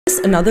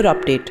Another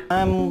update.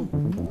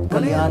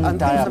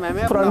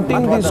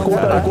 Fronting these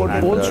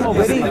quote-unquote polls who are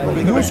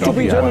very used to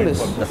be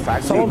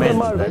journalists. Some of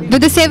them are very...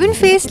 With the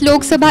 7-phase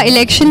Lok Sabha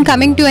election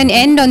coming to an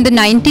end on the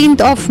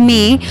 19th of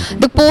May,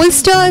 the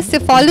pollsters,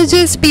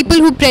 psephologists, people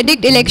who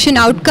predict election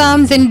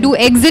outcomes and do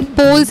exit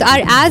polls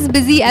are as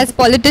busy as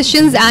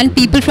politicians and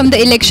people from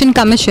the Election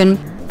Commission.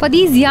 For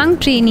these young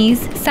trainees,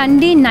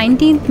 Sunday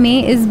 19th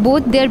May is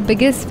both their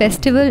biggest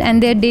festival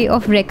and their day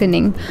of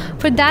reckoning.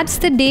 For that's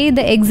the day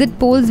the exit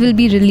polls will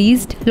be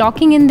released,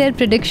 locking in their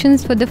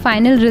predictions for the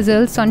final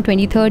results on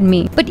 23rd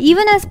May. But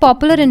even as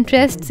popular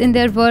interests in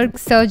their work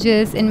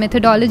surges and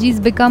methodologies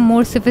become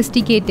more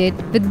sophisticated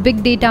with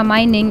big data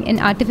mining and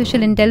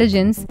artificial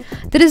intelligence,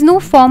 there is no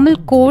formal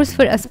course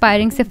for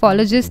aspiring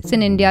psephologists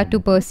in India to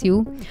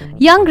pursue.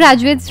 Young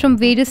graduates from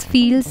various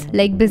fields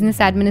like business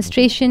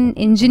administration,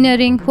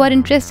 engineering, who are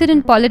interested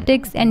in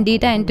politics and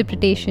data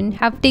interpretation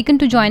have taken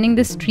to joining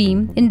the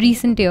stream in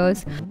recent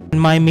years.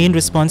 My main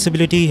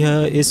responsibility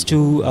here is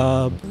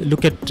to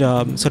look at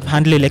sort of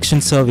handle election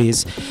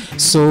surveys.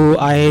 So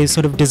I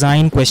sort of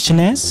design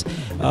questionnaires,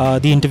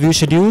 the interview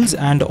schedules,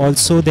 and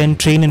also then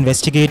train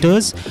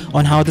investigators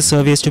on how the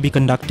survey is to be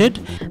conducted.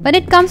 When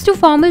it comes to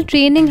formal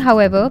training,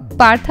 however,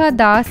 Partha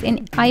Das, an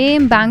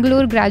IIM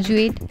Bangalore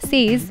graduate,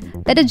 says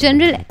that a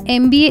general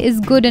MBA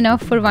is good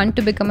enough for one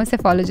to become a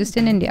psephologist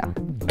in India.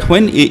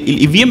 When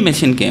EVM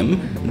machine came,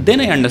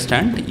 then I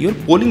understand your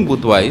polling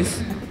booth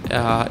wise,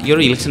 your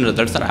election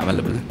results are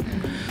available.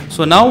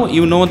 So now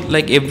you know,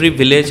 like every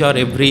village or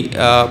every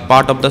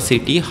part of the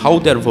city, how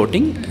they are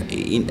voting.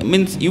 It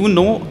means you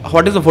know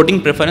what is the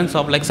voting preference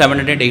of like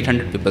 700,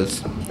 800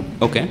 peoples.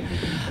 Okay.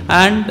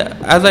 And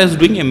as I was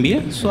doing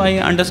MBA, so I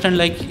understand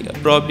like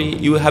probably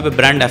you have a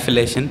brand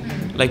affiliation,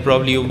 like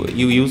probably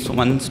you use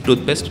one's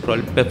toothpaste,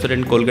 probably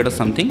Pepsodent, Colgate or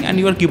something, and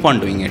you will keep on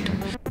doing it.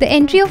 The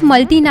entry of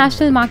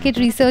multinational market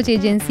research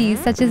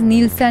agencies such as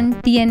Nielsen,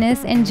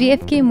 TNS and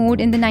JFK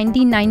Mode in the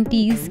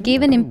 1990s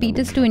gave an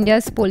impetus to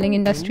India's polling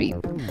industry.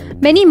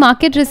 Many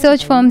market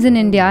research firms in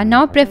India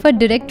now prefer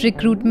direct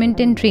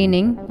recruitment and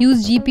training,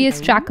 use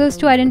GPS trackers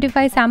to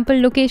identify sample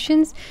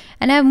locations,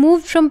 and have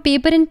moved from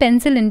paper and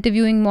pencil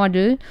interviewing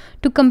model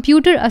to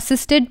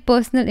computer-assisted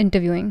personal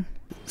interviewing.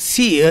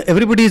 See,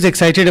 everybody is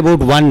excited about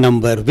one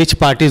number, which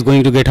party is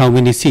going to get how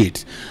many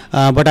seats.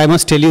 But I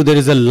must tell you, there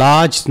is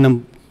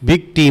a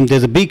big team.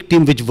 There's a big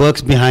team which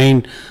works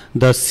behind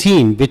the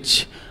scene,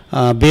 which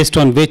based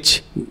on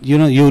which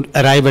you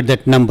arrive at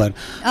that number.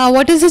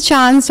 What is the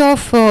chance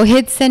of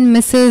hits and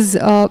misses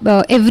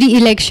every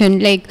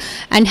election?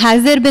 And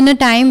has there been a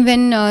time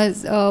when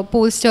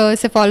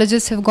pollsters,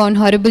 psephologists have gone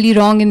horribly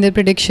wrong in their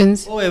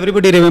predictions? Oh,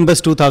 everybody remembers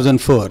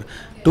 2004.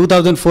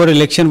 2004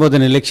 election was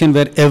an election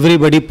where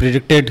everybody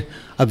predicted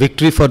a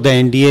victory for the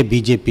NDA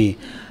BJP.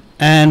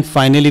 And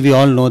finally, we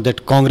all know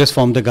that Congress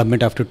formed the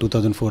government after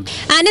 2004.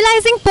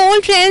 Analyzing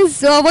poll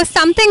trends was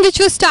something which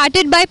was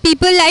started by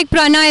people like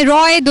Prannoy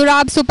Roy,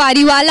 Dorab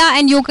Sopariwala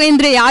and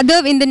Yogendra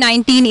Yadav in the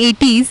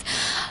 1980s.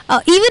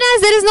 Even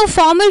as there is no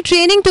formal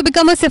training to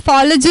become a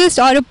psephologist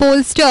or a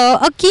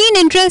pollster, a keen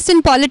interest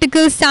in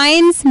political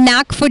science,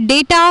 knack for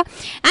data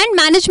and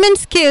management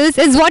skills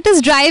is what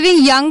is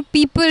driving young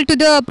people to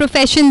the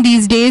profession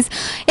these days.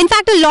 In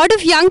fact, a lot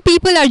of young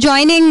people are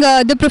joining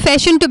the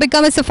profession to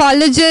become a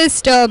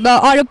psephologist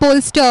or a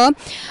pollster.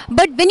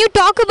 But when you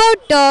talk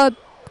about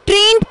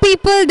trained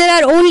people,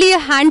 there are only a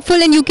handful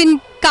and you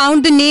can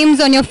count the names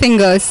on your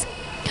fingers.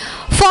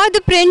 For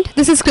ThePrint,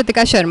 this is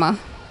Kritika Sharma.